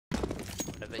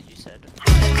whatever you said.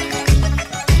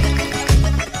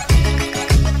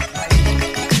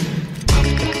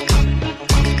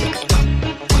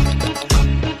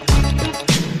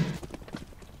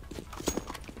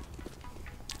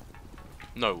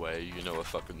 No way, you know a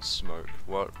fucking smoke.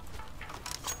 What?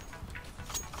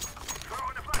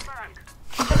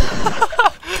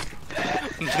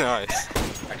 Nice.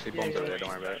 Actually, bombs over there, don't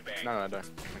worry about it. No, no, don't.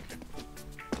 Okay.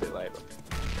 A bit late, but...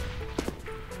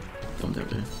 Bombs over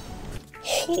there.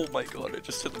 Oh my god, it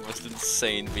just hit the most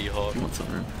insane V-hop. What's up,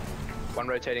 room? One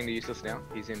rotating to useless now.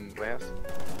 He's in warehouse.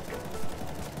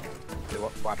 The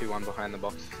wipey one behind the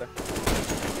box, so.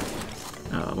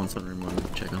 One sunroom, one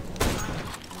checker.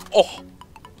 Oh!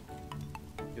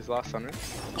 His last sunroom.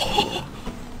 Oh!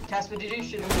 Casper, did you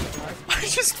shoot him with the smoke? I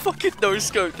just fucking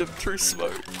no-scoped him through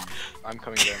smoke. I'm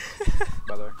coming down,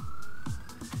 by the way.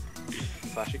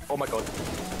 Flashing. Oh my god.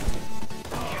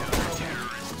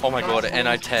 Oh my god, and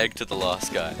I tagged to the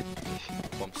last guy.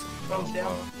 Bombs. Bombs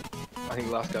down. I think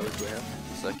the last guy was warehouse.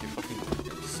 It's like you fucking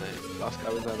insane. Last guy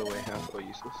was either warehouse or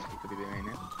useless. He could be main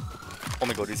now. Oh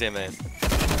my god, he's there, man.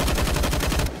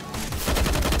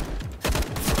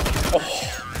 Oh!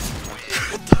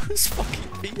 Those fucking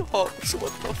V-hops,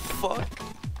 what the fuck?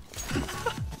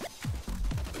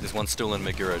 There's one still in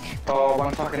mid-garage. Oh,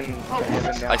 one fucking...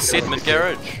 I said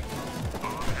mid-garage!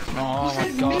 Oh my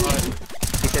god.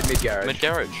 He said mid-garage.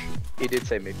 Mid-garage. He did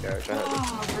say mid-garage, I heard it.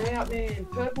 Oh, ran out, man.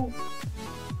 Purple.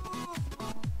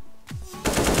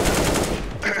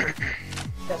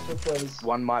 Casper, please.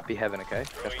 One might be heaven, okay?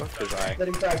 Casper? Because I... Let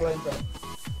him frag, let him frag.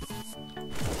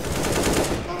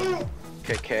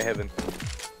 Okay, care heaven.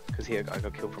 Because here, I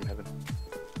got killed from heaven.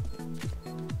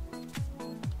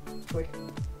 Quick.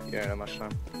 You don't have much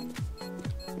time.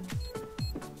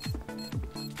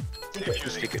 Stick it.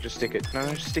 Just stick it, just stick it. No,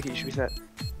 no, just stick it, you should be set.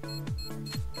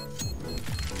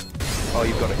 Oh,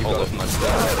 you've got it, you've All got of it. my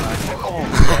stuff. Oh,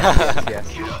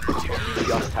 yes, yes. You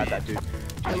just had that, dude.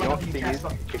 I You know what love the you, thing is?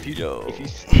 Casper. If you Yo.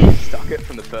 stuck it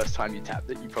from the first time you tapped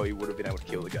it, you probably would have been able to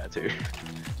kill the guy too.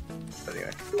 But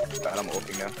anyway, right, I'm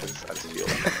walking now because I just feel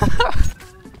like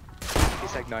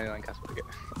he's like 99 Casper to get.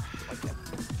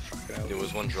 There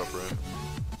was one drop room.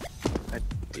 I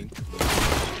think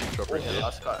Drop room here.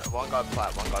 Last guy, one guy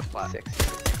flat, one guy flat. sexy.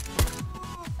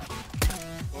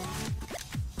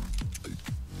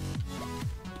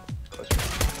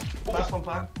 Last one,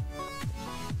 flag.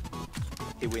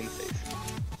 He wins these.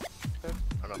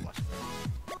 I don't much.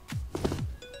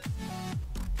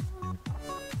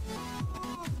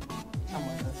 Something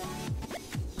like that.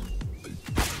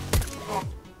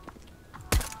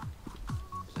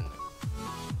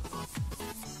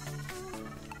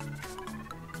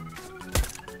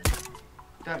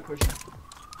 Don't push him.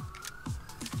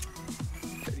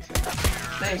 30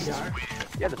 seconds. There you go.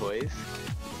 Yeah, the boys.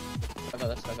 I got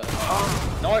this, I got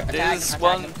this. No, attack, There's attack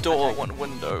one him, door, attack. one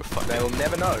window. Fuck. They'll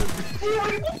never know.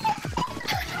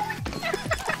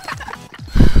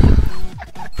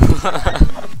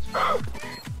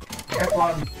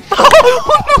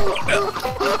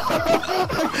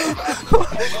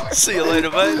 F1. See you later,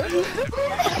 mate.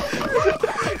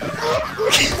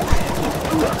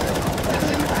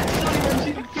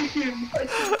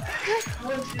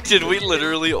 Did we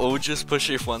literally all just push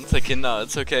F1 thinking, nah,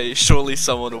 it's okay, surely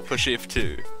someone will push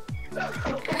F2?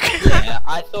 Yeah,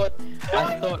 I thought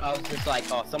I was just like,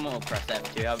 oh, someone will press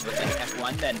F2, I was like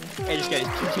F1, then it just goes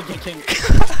ting.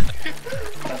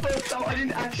 I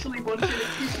didn't actually want to get a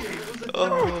kick you. It was a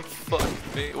Oh, fuck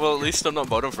me. Well, at least I'm not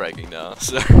bottom fragging now,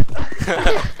 so...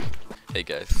 Hey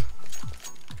guys.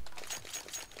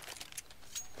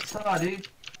 Sorry, dude.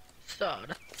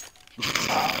 Start.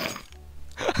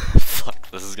 Fuck,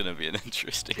 this is gonna be an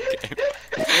interesting game.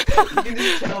 You can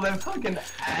just tell them fucking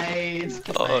AIDS.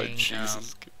 Oh, Playing,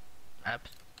 Jesus. apps.